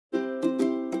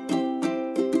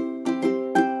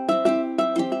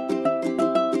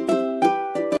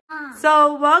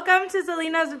So welcome to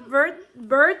Selena's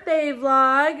birthday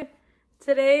vlog.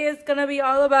 Today is gonna be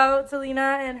all about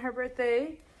Selena and her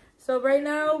birthday. So right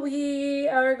now we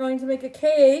are going to make a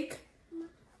cake.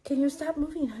 Can you stop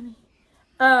moving, honey?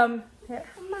 Here.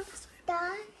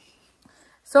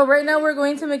 So right now we're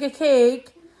going to make a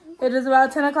cake. It is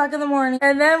about 10 o'clock in the morning.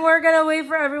 And then we're gonna wait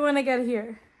for everyone to get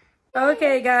here.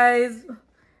 Okay guys,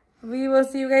 we will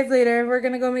see you guys later. We're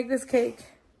gonna go make this cake.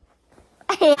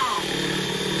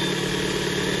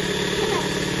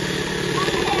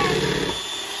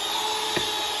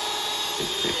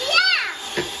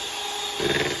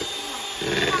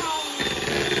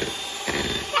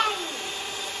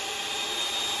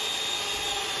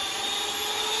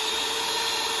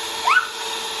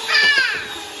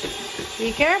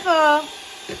 Be careful.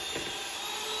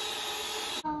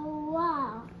 Oh,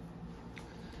 wow.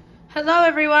 Hello,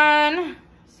 everyone.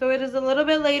 So it is a little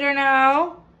bit later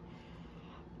now.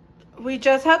 We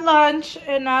just had lunch,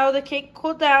 and now the cake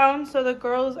cooled down, so the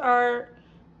girls are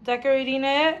decorating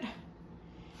it.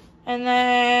 And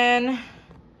then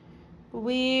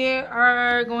we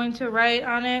are going to write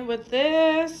on it with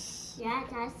this. Yeah,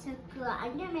 that's so cool.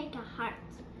 I'm gonna make a heart.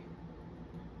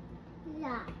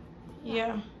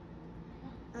 Yeah.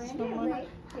 I'm gonna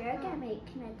make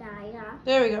Nadia.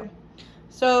 There we go.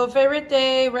 So favorite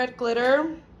day, red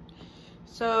glitter.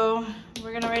 So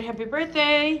we're gonna write happy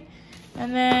birthday.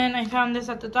 And then I found this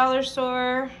at the dollar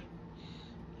store.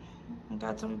 I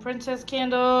got some princess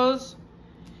candles.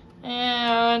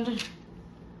 And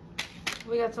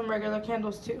we got some regular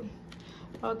candles too.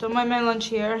 I'll do my lunch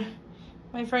here.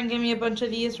 My friend gave me a bunch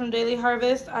of these from Daily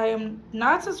Harvest. I am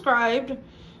not subscribed,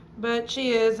 but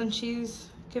she is, and she's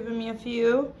given me a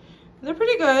few. They're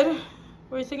pretty good.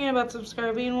 We're thinking about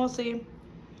subscribing, we'll see.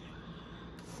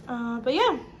 But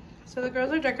yeah, so the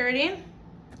girls are decorating.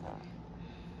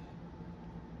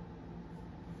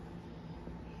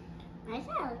 I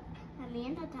thought me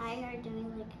and Nadia are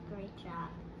doing like a great job.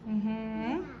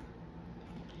 Mm-hmm.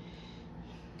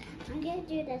 I'm gonna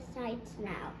do the sides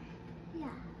now.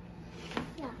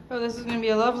 Yeah. Oh, this is gonna be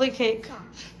a lovely cake.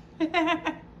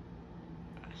 Yeah.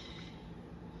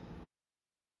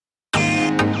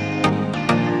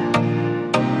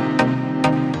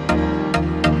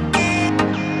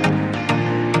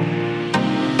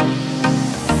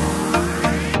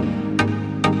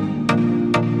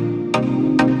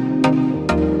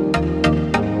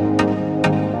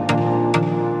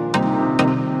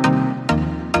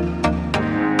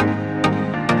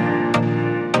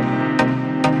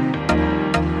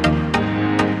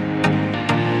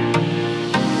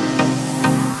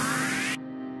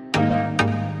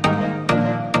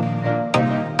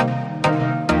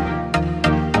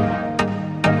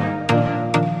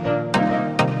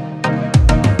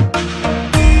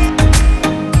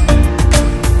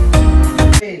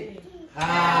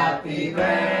 Happy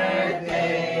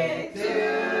birthday to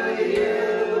you.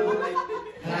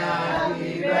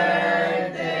 Happy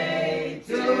birthday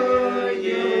to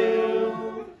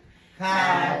you.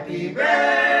 Happy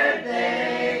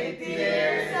birthday,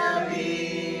 dear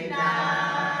Selena.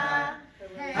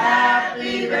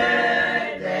 Happy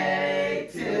birthday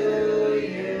to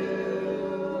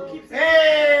you.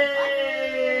 Hey!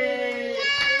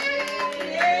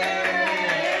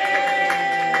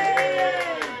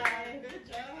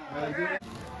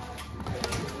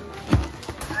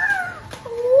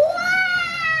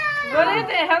 What is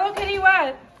it? Hello Kitty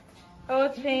what? Oh,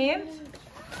 it's paint?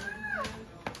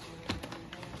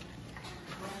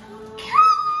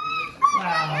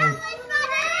 Wow. Ashton,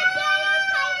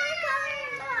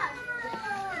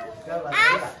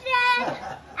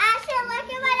 look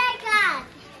at what I got.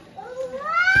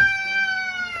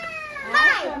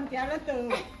 Mine.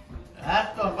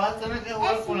 Ashton, vas a tener que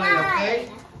jugar It's con él, ¿ok?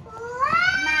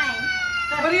 Mine.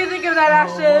 What do you think of that,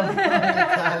 Ashton?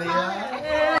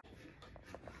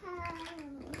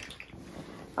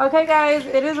 Okay, guys,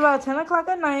 it is about 10 o'clock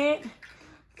at night.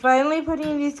 Finally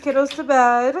putting these kiddos to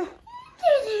bed.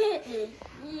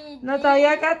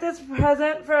 Natalia got this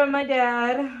present from my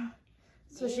dad,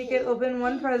 so she could open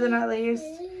one present at least.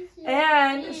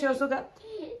 And she also got,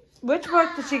 which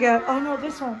book did she get? Oh no,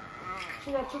 this one.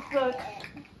 She got this book.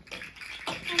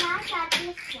 And I got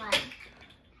this one.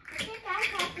 I think I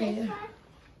got this one.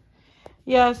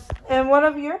 Yes, and one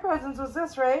of your presents was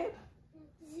this, right?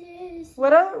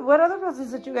 What other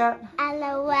presents did you get?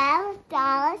 LOL,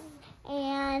 dolls,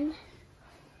 and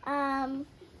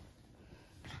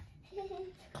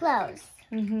clothes.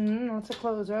 Lots of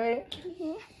clothes, right?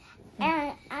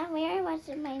 And I'm wearing one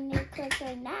of my new clothes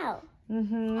right now.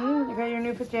 You got your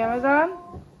new pajamas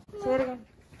on? Say it again.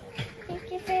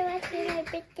 Thank you for watching my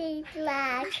birthday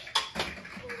vlog.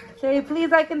 Say please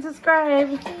like and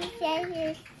subscribe. Please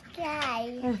share,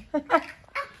 subscribe. Me.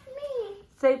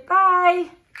 Say bye.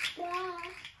 Bye.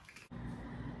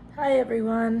 Hi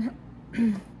everyone.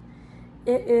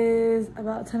 It is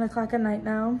about 10 o'clock at night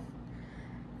now.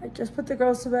 I just put the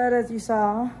girls to bed, as you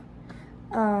saw.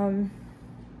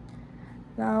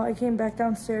 Now I came back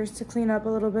downstairs to clean up a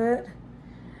little bit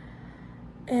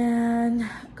and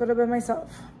go to bed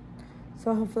myself.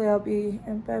 So hopefully I'll be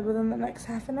in bed within the next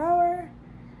half an hour.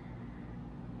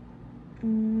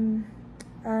 I'm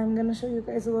gonna show you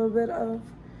guys a little bit of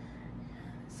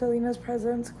Selena's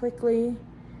presents quickly,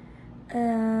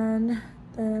 and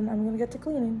then I'm gonna get to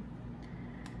cleaning.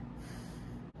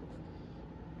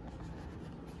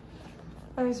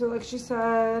 Alright, so like she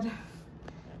said,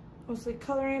 mostly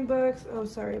coloring books. Oh,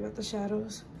 sorry about the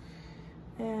shadows.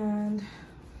 And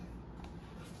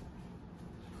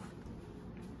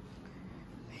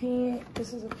paint.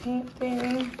 This is a paint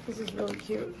thing. This is really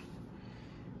cute.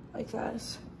 Like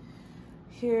this.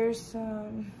 Here's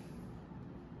some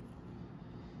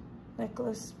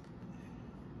necklace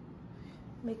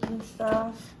making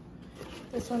stuff.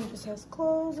 This one just has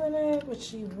clothes in it, which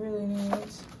she really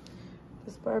needs.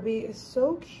 This Barbie is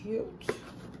so cute.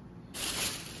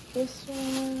 This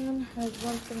one has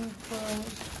one thing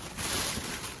closed.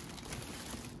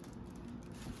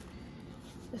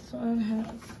 This one has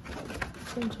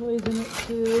some toys in it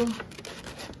too.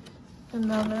 And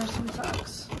then there's some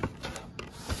socks.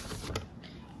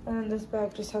 And then this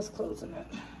bag just has clothes in it,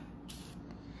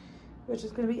 which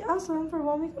is gonna be awesome for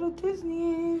when we go to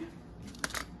Disney.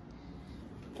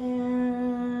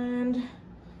 And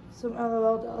some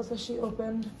LOL dolls that she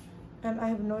opened, and I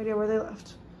have no idea where they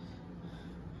left.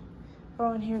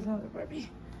 Oh, and here's another Barbie.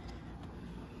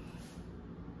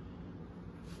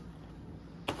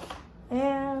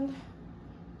 And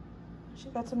she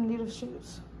got some native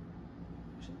shoes.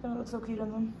 She's gonna look so cute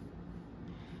in them.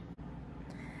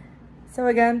 So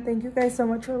again, thank you guys so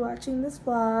much for watching this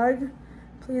vlog.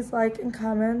 Please like and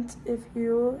comment if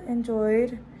you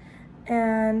enjoyed,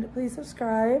 and please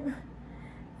subscribe.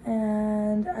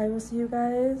 And I will see you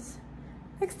guys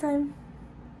next time.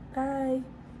 Bye.